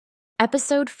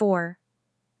Episode 4.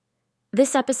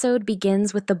 This episode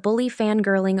begins with the bully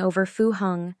fangirling over Fu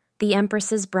Heng, the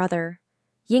Empress's brother.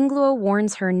 Yingluo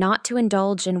warns her not to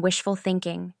indulge in wishful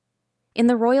thinking. In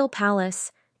the royal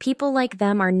palace, people like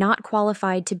them are not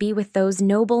qualified to be with those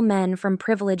noble men from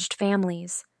privileged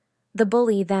families. The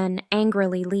bully then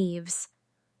angrily leaves.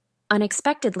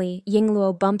 Unexpectedly,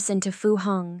 Yingluo bumps into Fu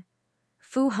Heng.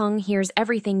 Fu Heng hears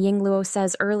everything Yingluo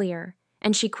says earlier,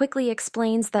 and she quickly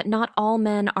explains that not all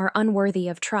men are unworthy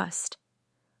of trust.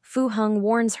 Fu Heng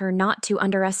warns her not to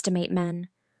underestimate men,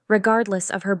 regardless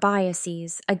of her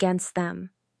biases against them.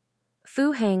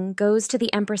 Fu Heng goes to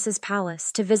the Empress's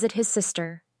palace to visit his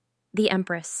sister, the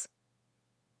Empress.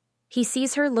 He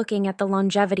sees her looking at the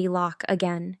longevity lock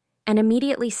again, and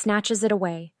immediately snatches it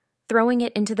away, throwing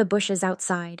it into the bushes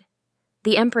outside.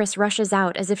 The Empress rushes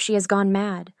out as if she has gone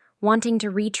mad, wanting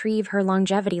to retrieve her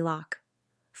longevity lock.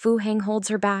 Fu Heng holds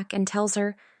her back and tells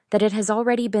her that it has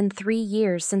already been 3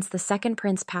 years since the second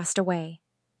prince passed away.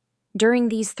 During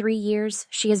these 3 years,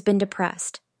 she has been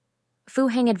depressed. Fu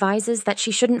Heng advises that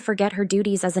she shouldn't forget her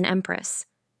duties as an empress.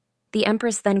 The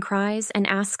Empress then cries and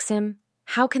asks him,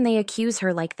 how can they accuse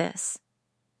her like this?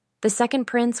 The second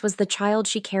prince was the child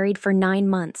she carried for 9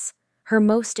 months, her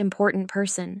most important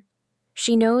person.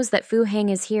 She knows that Fu Heng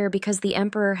is here because the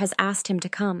emperor has asked him to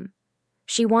come.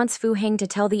 She wants Fu Heng to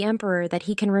tell the emperor that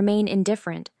he can remain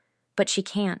indifferent, but she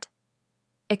can't.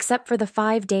 Except for the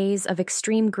 5 days of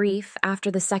extreme grief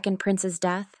after the second prince's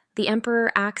death, the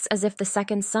emperor acts as if the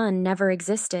second son never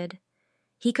existed.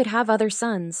 He could have other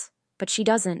sons, but she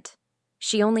doesn't.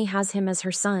 She only has him as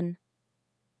her son.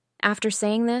 After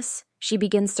saying this, she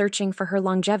begins searching for her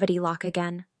longevity lock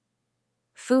again.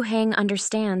 Fu Heng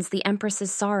understands the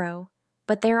Empress's sorrow,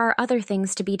 but there are other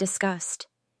things to be discussed.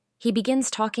 He begins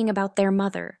talking about their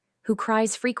mother, who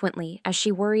cries frequently as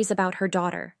she worries about her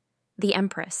daughter, the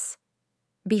Empress.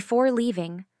 Before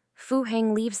leaving, Fu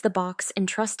Heng leaves the box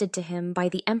entrusted to him by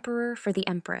the Emperor for the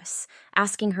Empress,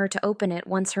 asking her to open it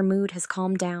once her mood has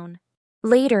calmed down.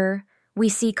 Later, we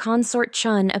see Consort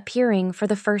Chun appearing for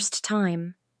the first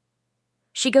time.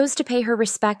 She goes to pay her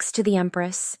respects to the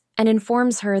Empress and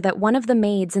informs her that one of the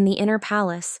maids in the inner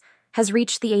palace has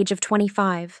reached the age of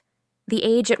 25, the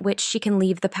age at which she can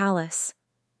leave the palace.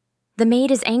 The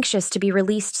maid is anxious to be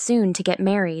released soon to get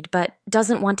married, but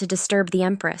doesn't want to disturb the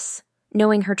Empress,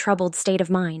 knowing her troubled state of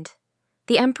mind.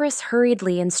 The Empress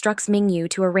hurriedly instructs Mingyu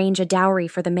to arrange a dowry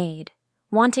for the maid,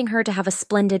 wanting her to have a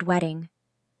splendid wedding.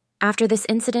 After this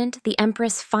incident, the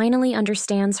Empress finally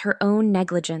understands her own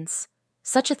negligence.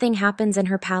 Such a thing happens in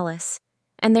her palace,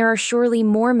 and there are surely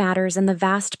more matters in the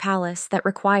vast palace that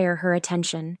require her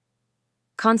attention.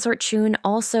 Consort Chun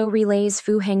also relays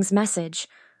Fu Heng's message,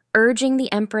 urging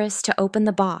the Empress to open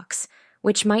the box,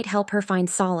 which might help her find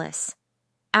solace.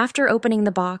 After opening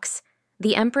the box,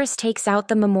 the Empress takes out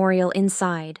the memorial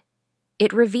inside.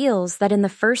 It reveals that in the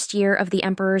first year of the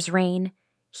Emperor's reign,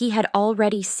 he had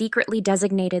already secretly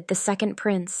designated the second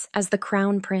prince as the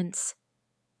crown prince.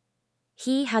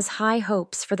 He has high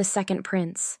hopes for the second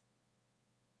prince.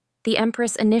 The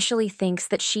Empress initially thinks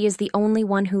that she is the only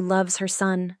one who loves her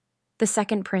son, the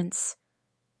second prince.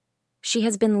 She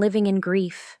has been living in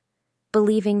grief,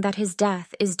 believing that his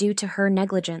death is due to her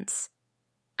negligence.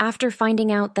 After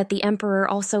finding out that the Emperor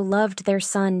also loved their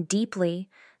son deeply,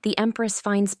 the Empress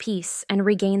finds peace and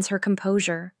regains her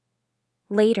composure.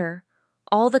 Later,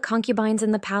 all the concubines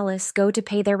in the palace go to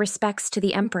pay their respects to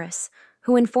the Empress,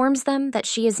 who informs them that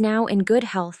she is now in good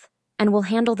health and will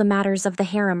handle the matters of the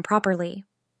harem properly.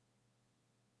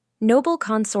 Noble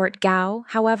consort Gao,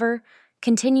 however,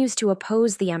 continues to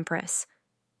oppose the Empress,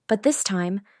 but this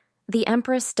time, the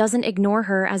Empress doesn't ignore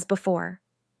her as before.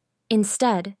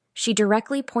 Instead, she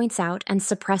directly points out and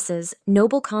suppresses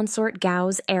noble consort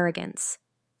Gao's arrogance.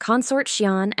 Consort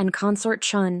Xian and Consort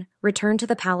Chun return to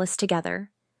the palace together.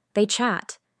 They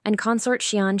chat, and Consort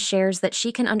Xian shares that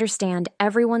she can understand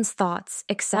everyone's thoughts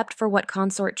except for what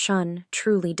Consort Chun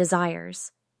truly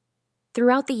desires.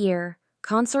 Throughout the year,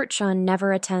 Consort Chun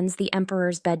never attends the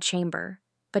Emperor's bedchamber,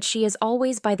 but she is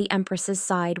always by the Empress's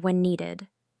side when needed.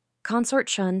 Consort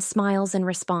Chun smiles in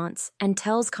response and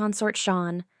tells Consort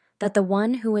Xian that the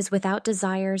one who is without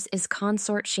desires is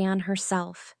Consort Xian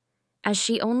herself, as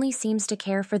she only seems to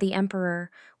care for the Emperor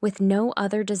with no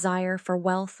other desire for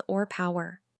wealth or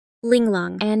power.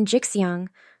 Linglong and Jixiang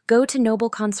go to noble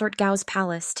consort Gao's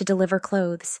palace to deliver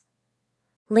clothes.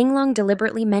 Linglong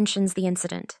deliberately mentions the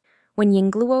incident when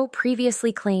Yingluo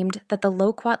previously claimed that the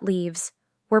loquat leaves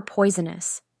were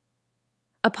poisonous.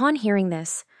 Upon hearing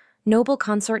this, noble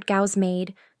consort Gao's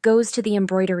maid goes to the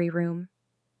embroidery room.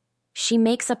 She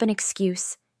makes up an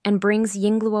excuse and brings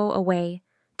Yingluo away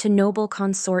to noble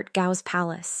consort Gao's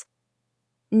palace.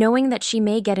 Knowing that she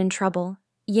may get in trouble,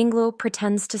 Yingluo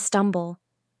pretends to stumble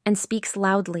and speaks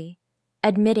loudly,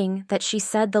 admitting that she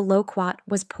said the loquat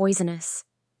was poisonous.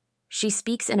 She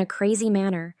speaks in a crazy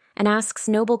manner and asks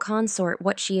noble consort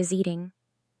what she is eating.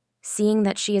 Seeing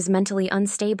that she is mentally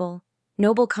unstable,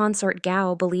 noble consort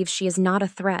Gao believes she is not a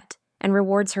threat and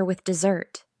rewards her with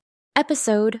dessert.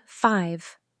 Episode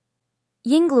 5.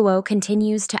 Yingluo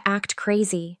continues to act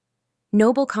crazy.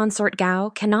 Noble consort Gao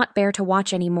cannot bear to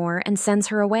watch anymore and sends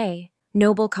her away.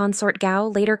 Noble consort Gao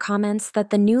later comments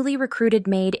that the newly recruited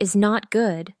maid is not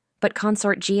good, but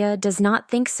consort Jia does not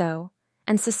think so,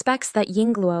 and suspects that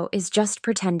Yingluo is just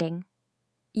pretending.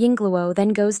 Yingluo then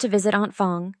goes to visit Aunt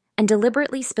Fang and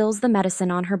deliberately spills the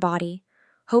medicine on her body,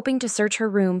 hoping to search her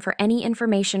room for any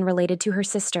information related to her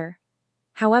sister.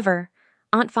 However,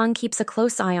 Aunt Fang keeps a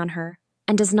close eye on her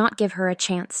and does not give her a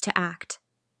chance to act.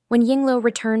 When Yingluo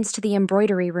returns to the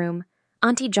embroidery room,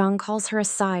 Auntie Zhang calls her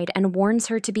aside and warns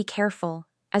her to be careful,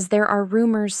 as there are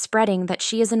rumors spreading that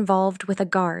she is involved with a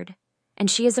guard,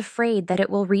 and she is afraid that it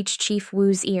will reach Chief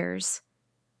Wu's ears.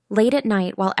 Late at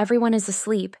night, while everyone is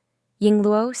asleep,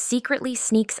 Yingluo secretly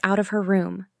sneaks out of her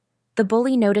room. The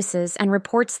bully notices and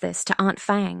reports this to Aunt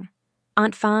Fang.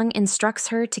 Aunt Fang instructs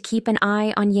her to keep an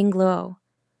eye on Yingluo.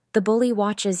 The bully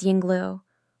watches Yingluo,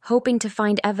 hoping to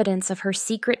find evidence of her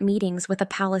secret meetings with a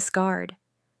palace guard.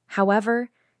 However,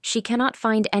 she cannot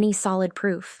find any solid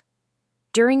proof.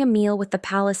 During a meal with the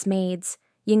palace maids,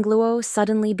 Yingluo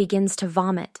suddenly begins to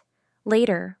vomit.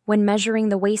 Later, when measuring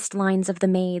the waistlines of the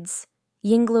maids,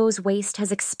 Yingluo's waist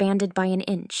has expanded by an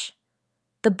inch.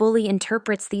 The bully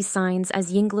interprets these signs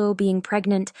as Yingluo being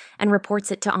pregnant and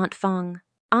reports it to Aunt Fang.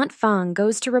 Aunt Fang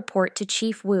goes to report to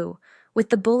Chief Wu, with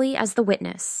the bully as the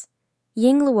witness.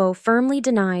 Yingluo firmly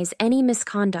denies any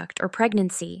misconduct or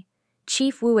pregnancy.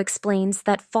 Chief Wu explains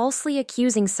that falsely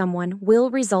accusing someone will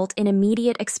result in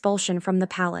immediate expulsion from the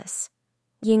palace.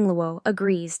 Yingluo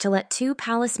agrees to let 2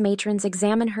 palace matrons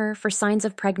examine her for signs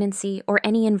of pregnancy or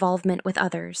any involvement with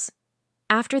others.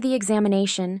 After the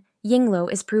examination,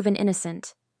 Yingluo is proven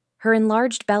innocent. Her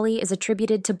enlarged belly is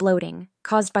attributed to bloating,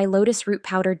 caused by lotus root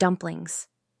powder dumplings.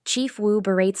 Chief Wu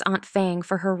berates Aunt Fang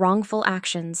for her wrongful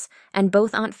actions, and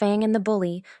both Aunt Fang and the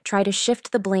bully try to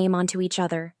shift the blame onto each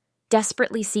other,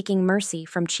 desperately seeking mercy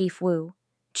from Chief Wu.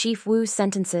 Chief Wu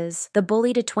sentences the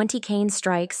bully to 20 cane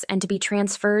strikes and to be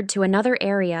transferred to another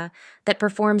area that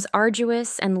performs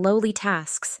arduous and lowly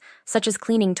tasks, such as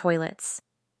cleaning toilets.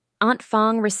 Aunt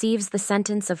Fang receives the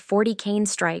sentence of 40 cane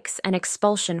strikes and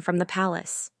expulsion from the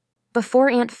palace. Before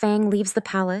Aunt Fang leaves the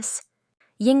palace,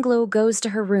 Yingluo goes to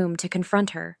her room to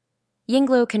confront her.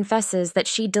 Yingluo confesses that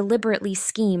she deliberately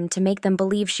schemed to make them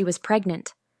believe she was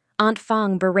pregnant. Aunt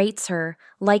Fang berates her,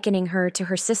 likening her to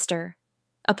her sister.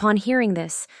 Upon hearing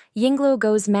this, Yingluo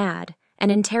goes mad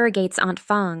and interrogates Aunt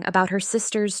Fang about her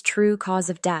sister's true cause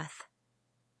of death.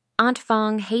 Aunt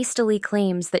Fang hastily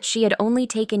claims that she had only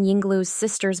taken Yingluo's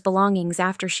sister's belongings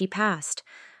after she passed,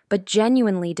 but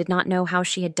genuinely did not know how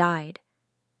she had died.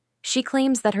 She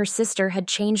claims that her sister had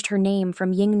changed her name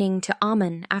from Yingning to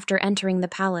Amen after entering the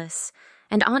palace,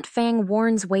 and Aunt Fang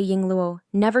warns Wei Yingluo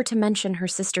never to mention her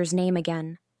sister's name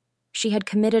again. She had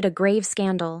committed a grave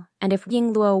scandal, and if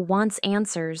Yingluo wants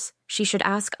answers, she should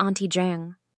ask Auntie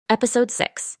Zhang. Episode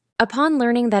 6. Upon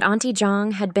learning that Auntie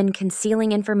Zhang had been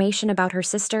concealing information about her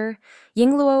sister,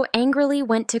 Yingluo angrily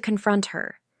went to confront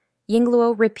her.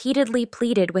 Yingluo repeatedly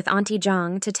pleaded with Auntie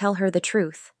Zhang to tell her the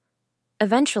truth.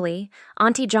 Eventually,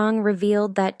 Auntie Zhang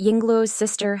revealed that Yingluo's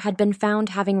sister had been found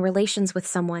having relations with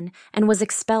someone and was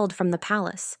expelled from the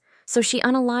palace, so she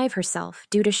unalive herself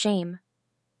due to shame.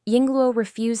 Yingluo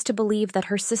refused to believe that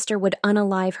her sister would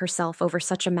unalive herself over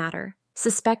such a matter,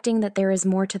 suspecting that there is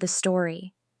more to the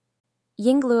story.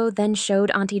 Yingluo then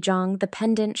showed Auntie Zhang the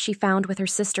pendant she found with her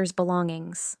sister's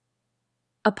belongings.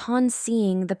 Upon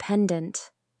seeing the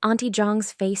pendant, Auntie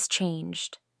Zhang's face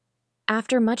changed.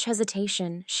 After much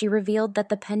hesitation, she revealed that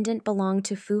the pendant belonged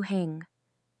to Fu Heng.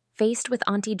 Faced with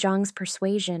Auntie Zhang's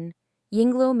persuasion,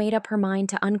 Yingluo made up her mind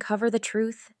to uncover the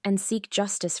truth and seek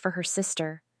justice for her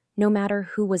sister, no matter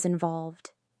who was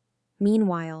involved.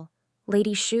 Meanwhile,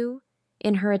 Lady Shu,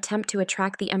 in her attempt to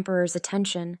attract the Emperor's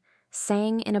attention,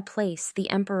 sang in a place the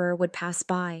Emperor would pass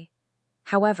by.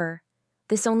 However,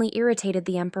 this only irritated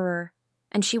the Emperor,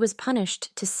 and she was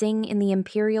punished to sing in the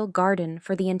imperial garden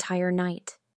for the entire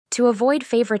night. To avoid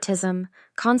favoritism,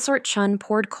 Consort Chun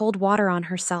poured cold water on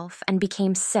herself and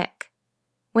became sick.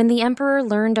 When the Emperor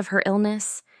learned of her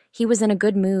illness, he was in a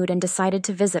good mood and decided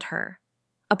to visit her.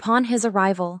 Upon his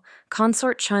arrival,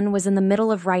 Consort Chun was in the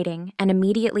middle of writing and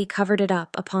immediately covered it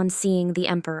up upon seeing the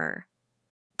Emperor.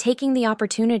 Taking the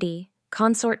opportunity,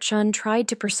 Consort Chun tried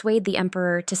to persuade the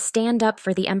emperor to stand up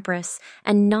for the empress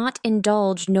and not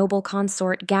indulge noble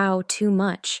consort Gao too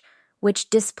much, which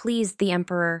displeased the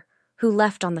emperor, who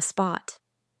left on the spot.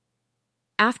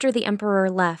 After the emperor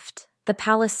left, the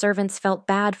palace servants felt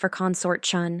bad for Consort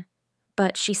Chun,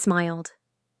 but she smiled.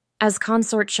 As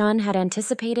Consort Chun had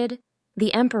anticipated,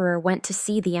 the emperor went to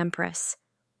see the empress.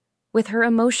 With her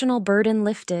emotional burden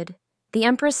lifted, the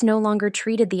empress no longer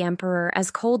treated the emperor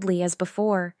as coldly as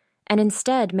before, and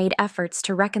instead made efforts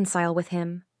to reconcile with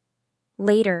him.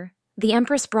 Later, the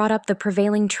empress brought up the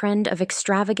prevailing trend of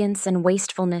extravagance and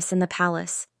wastefulness in the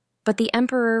palace, but the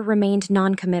emperor remained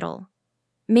non-committal.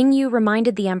 Mingyu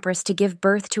reminded the empress to give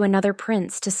birth to another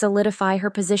prince to solidify her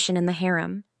position in the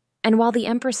harem, and while the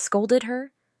empress scolded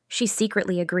her, she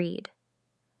secretly agreed.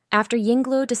 After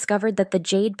Yingluo discovered that the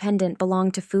jade pendant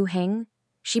belonged to Fu Heng,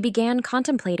 she began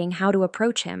contemplating how to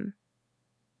approach him.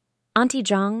 Auntie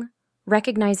Zhang,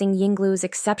 recognizing Yingluo's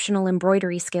exceptional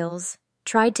embroidery skills,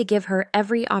 tried to give her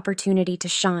every opportunity to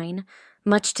shine,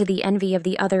 much to the envy of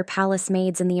the other palace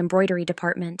maids in the embroidery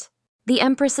department. The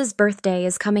empress's birthday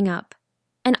is coming up,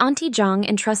 and Auntie Zhang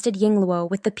entrusted Yingluo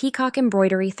with the peacock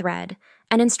embroidery thread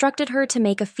and instructed her to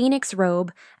make a phoenix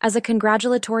robe as a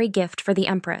congratulatory gift for the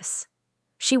empress.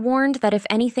 She warned that if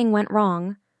anything went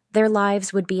wrong, their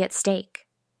lives would be at stake.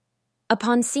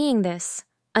 Upon seeing this,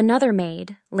 another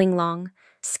maid, Linglong,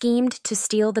 schemed to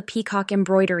steal the peacock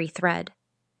embroidery thread.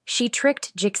 She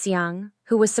tricked Jixiang,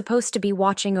 who was supposed to be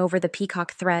watching over the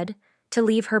peacock thread, to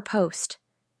leave her post,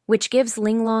 which gives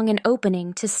Linglong an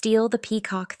opening to steal the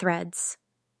peacock threads.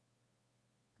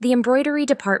 The embroidery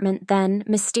department then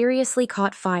mysteriously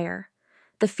caught fire.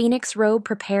 The phoenix robe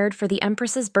prepared for the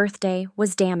empress's birthday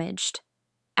was damaged.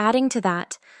 Adding to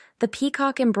that, the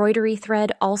peacock embroidery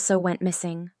thread also went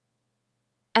missing.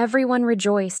 Everyone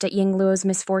rejoiced at Yingluo's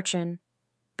misfortune,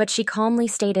 but she calmly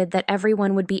stated that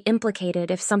everyone would be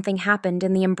implicated if something happened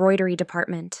in the embroidery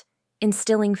department,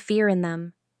 instilling fear in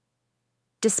them.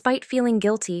 Despite feeling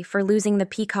guilty for losing the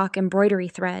peacock embroidery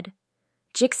thread,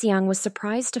 Jixiang was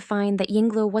surprised to find that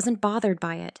Yingluo wasn't bothered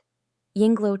by it.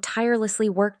 Yingluo tirelessly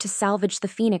worked to salvage the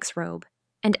phoenix robe,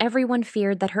 and everyone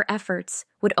feared that her efforts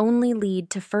would only lead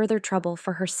to further trouble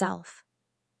for herself.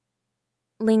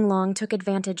 Linglong took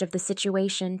advantage of the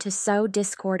situation to sow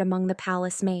discord among the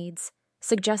palace maids,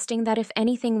 suggesting that if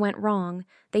anything went wrong,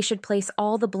 they should place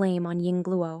all the blame on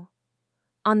Yingluo.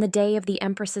 On the day of the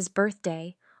empress's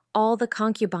birthday, all the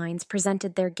concubines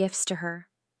presented their gifts to her.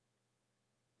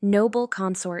 Noble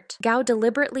consort, Gao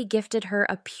deliberately gifted her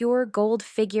a pure gold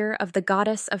figure of the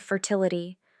goddess of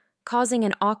fertility, causing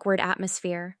an awkward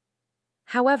atmosphere.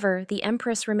 However, the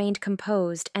empress remained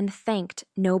composed and thanked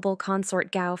noble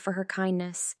consort Gao for her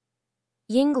kindness.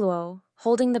 Yingluo,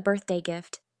 holding the birthday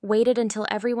gift, waited until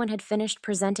everyone had finished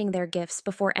presenting their gifts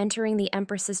before entering the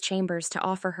empress's chambers to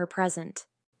offer her present.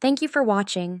 Thank you for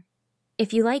watching.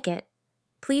 If you like it,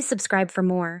 please subscribe for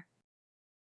more.